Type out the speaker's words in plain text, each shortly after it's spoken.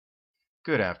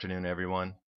Good afternoon,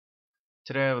 everyone.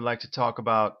 Today I would like to talk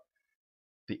about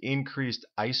the increased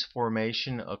ice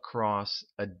formation across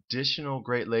additional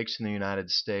Great Lakes in the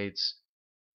United States.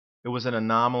 It was an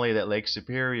anomaly that Lake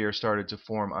Superior started to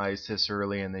form ice this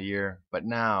early in the year, but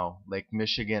now Lake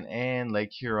Michigan and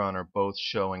Lake Huron are both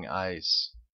showing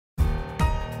ice.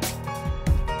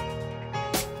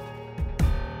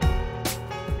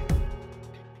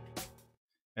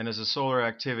 And as the solar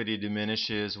activity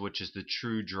diminishes, which is the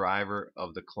true driver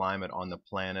of the climate on the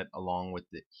planet, along with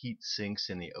the heat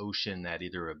sinks in the ocean that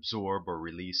either absorb or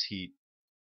release heat,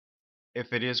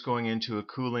 if it is going into a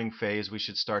cooling phase, we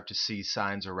should start to see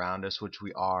signs around us, which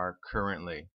we are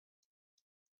currently.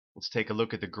 Let's take a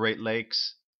look at the Great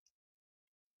Lakes.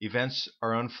 Events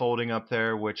are unfolding up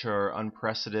there which are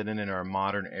unprecedented in our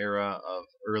modern era of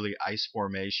early ice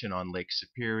formation on Lake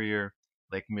Superior,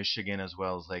 Lake Michigan, as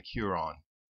well as Lake Huron.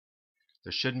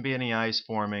 There shouldn't be any ice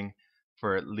forming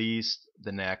for at least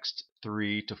the next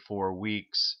 3 to 4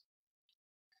 weeks.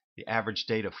 The average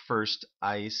date of first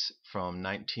ice from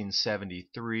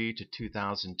 1973 to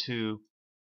 2002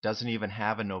 doesn't even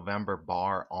have a November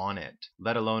bar on it,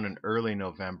 let alone an early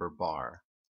November bar.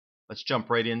 Let's jump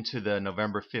right into the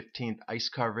November 15th ice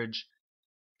coverage.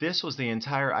 This was the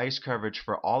entire ice coverage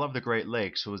for all of the Great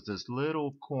Lakes. It was this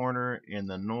little corner in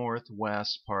the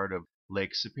northwest part of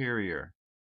Lake Superior.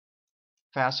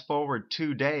 Fast forward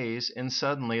 2 days and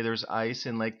suddenly there's ice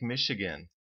in Lake Michigan,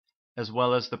 as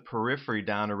well as the periphery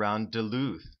down around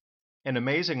Duluth. And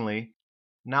amazingly,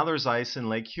 now there's ice in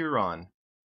Lake Huron.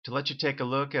 To let you take a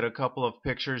look at a couple of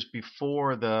pictures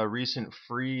before the recent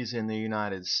freeze in the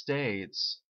United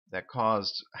States that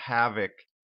caused havoc,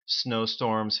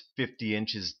 snowstorms 50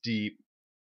 inches deep,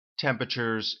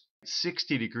 temperatures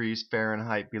 60 degrees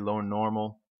Fahrenheit below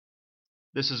normal.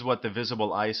 This is what the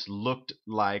visible ice looked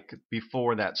like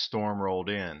before that storm rolled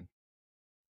in.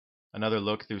 Another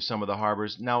look through some of the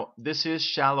harbors. Now, this is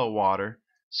shallow water,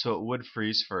 so it would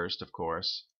freeze first, of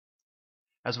course.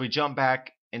 As we jump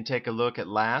back and take a look at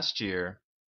last year,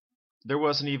 there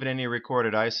wasn't even any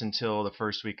recorded ice until the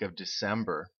first week of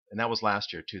December, and that was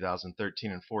last year, 2013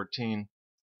 and 14.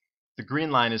 The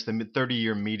green line is the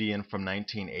 30-year median from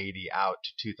 1980 out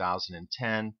to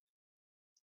 2010.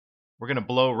 We're going to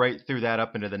blow right through that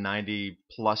up into the 90+%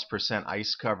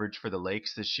 ice coverage for the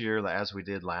lakes this year, as we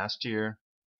did last year.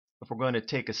 If we're going to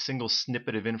take a single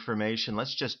snippet of information,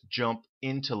 let's just jump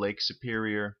into Lake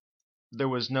Superior. There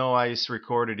was no ice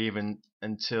recorded even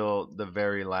until the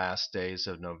very last days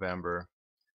of November,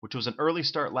 which was an early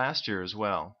start last year as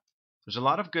well. There's a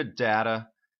lot of good data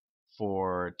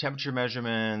for temperature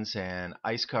measurements and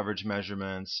ice coverage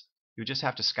measurements. You just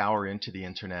have to scour into the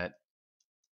internet.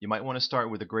 You might want to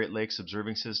start with the Great Lakes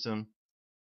Observing System.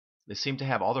 They seem to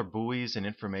have all their buoys and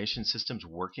information systems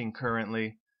working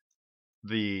currently.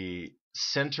 The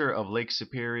center of Lake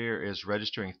Superior is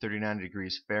registering 39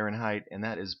 degrees Fahrenheit, and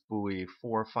that is buoy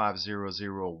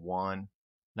 45001.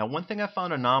 Now, one thing I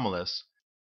found anomalous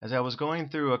as I was going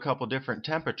through a couple different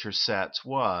temperature sets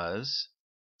was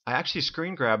I actually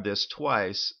screen grabbed this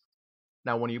twice.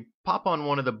 Now, when you pop on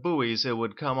one of the buoys, it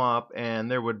would come up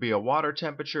and there would be a water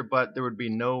temperature, but there would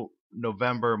be no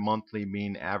November monthly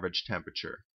mean average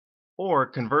temperature. Or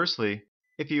conversely,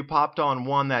 if you popped on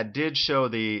one that did show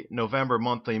the November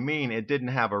monthly mean, it didn't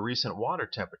have a recent water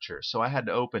temperature. So I had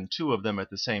to open 2 of them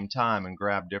at the same time and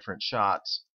grab different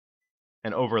shots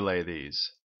and overlay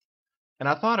these. And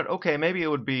I thought, okay, maybe it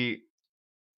would be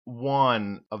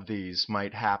one of these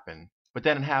might happen. But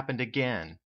then it happened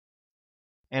again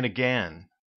and again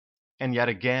and yet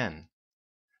again.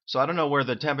 So I don't know where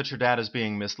the temperature data is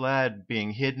being misled,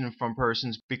 being hidden from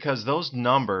persons, because those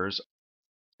numbers,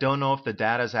 don't know if the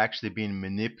data is actually being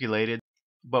manipulated.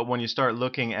 But when you start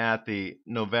looking at the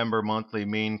November monthly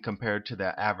mean compared to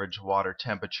the average water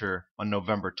temperature on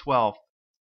November 12th,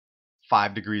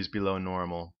 5 degrees below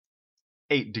normal,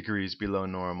 8 degrees below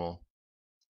normal,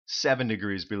 7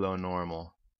 degrees below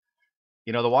normal.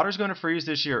 You know, the water's going to freeze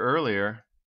this year earlier.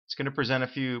 It's going to present a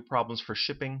few problems for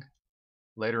shipping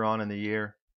later on in the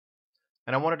year.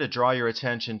 And I wanted to draw your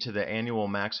attention to the annual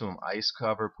maximum ice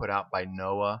cover put out by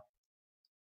NOAA.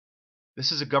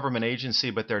 This is a government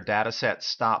agency, but their data set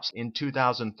stops in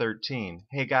 2013.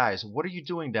 Hey guys, what are you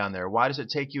doing down there? Why does it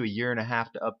take you a year and a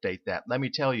half to update that? Let me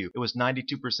tell you, it was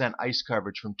 92% ice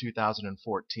coverage from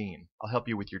 2014. I'll help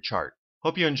you with your chart.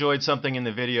 Hope you enjoyed something in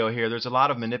the video here. There's a lot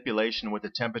of manipulation with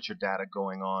the temperature data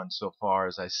going on so far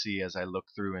as I see as I look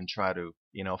through and try to,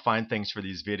 find things for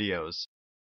these videos.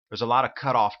 There's a lot of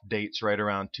cutoff dates right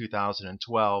around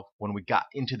 2012 when we got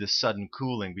into the sudden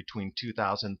cooling between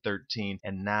 2013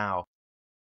 and now.